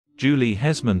Julie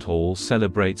Hesmondhalgh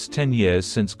celebrates 10 years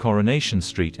since Coronation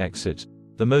Street exit,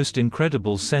 the most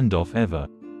incredible send-off ever.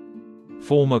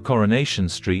 Former Coronation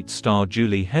Street star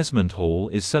Julie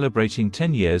Hesmondhalgh is celebrating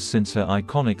 10 years since her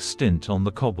iconic stint on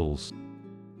the cobbles.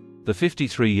 The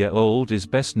 53-year-old is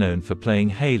best known for playing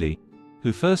Hayley,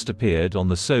 who first appeared on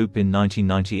the soap in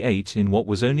 1998 in what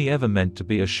was only ever meant to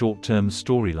be a short-term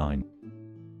storyline.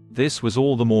 This was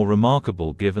all the more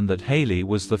remarkable given that Hayley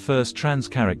was the first trans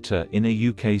character in a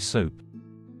UK soap.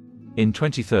 In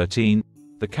 2013,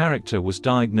 the character was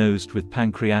diagnosed with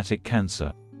pancreatic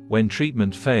cancer. When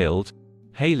treatment failed,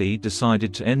 Hayley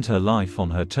decided to end her life on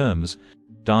her terms,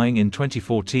 dying in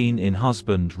 2014 in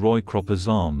husband Roy Cropper's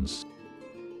arms.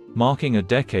 Marking a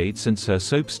decade since her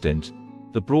soap stint,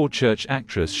 the Broadchurch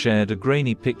actress shared a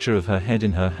grainy picture of her head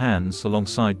in her hands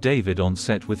alongside David on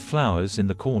set with flowers in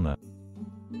the corner.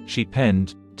 She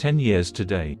penned, "10 years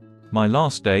today. My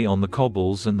last day on the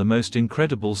cobbles and the most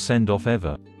incredible send-off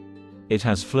ever. It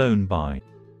has flown by."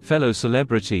 Fellow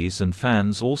celebrities and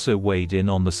fans also weighed in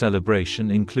on the celebration,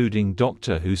 including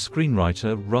Doctor Who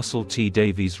screenwriter Russell T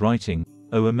Davies writing,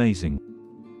 "Oh amazing."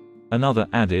 Another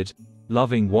added,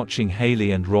 "Loving watching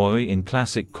Hayley and Roy in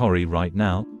classic Corrie right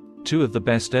now. Two of the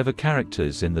best ever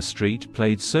characters in the street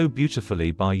played so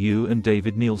beautifully by you and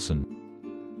David Neilson."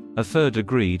 A third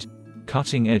agreed,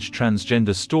 "Cutting-edge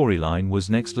transgender storyline was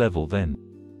next level then.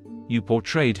 You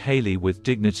portrayed Hayley with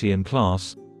dignity and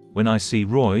class. When I see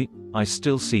Roy, I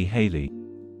still see Hayley."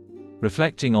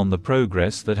 Reflecting on the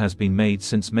progress that has been made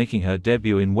since making her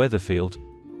debut in Weatherfield,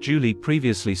 Julie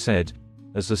previously said,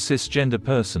 "As a cisgender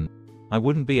person, I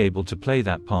wouldn't be able to play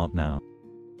that part now.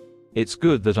 It's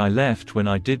good that I left when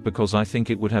I did because I think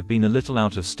it would have been a little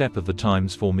out of step of the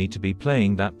times for me to be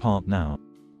playing that part now.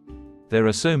 There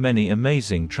are so many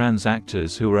amazing trans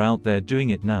actors who are out there doing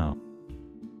it now."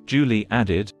 Julie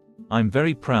added, "I'm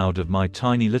very proud of my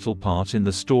tiny little part in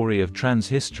the story of trans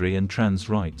history and trans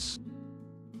rights."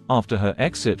 After her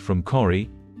exit from Corrie,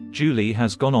 Julie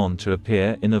has gone on to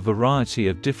appear in a variety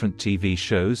of different TV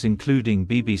shows including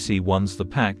BBC One's The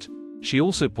Pact. She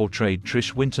also portrayed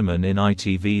Trish Winterman in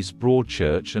ITV's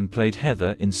Broadchurch and played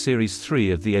Heather in Series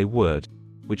 3 of The A Word,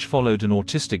 which followed an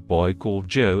autistic boy called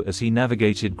Joe as he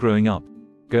navigated growing up,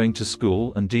 going to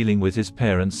school and dealing with his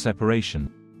parents' separation.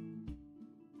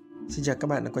 Xin chào các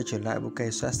bạn đã quay trở lại với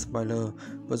kênh Spoiler.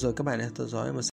 Vừa rồi các bạn đã theo dõi một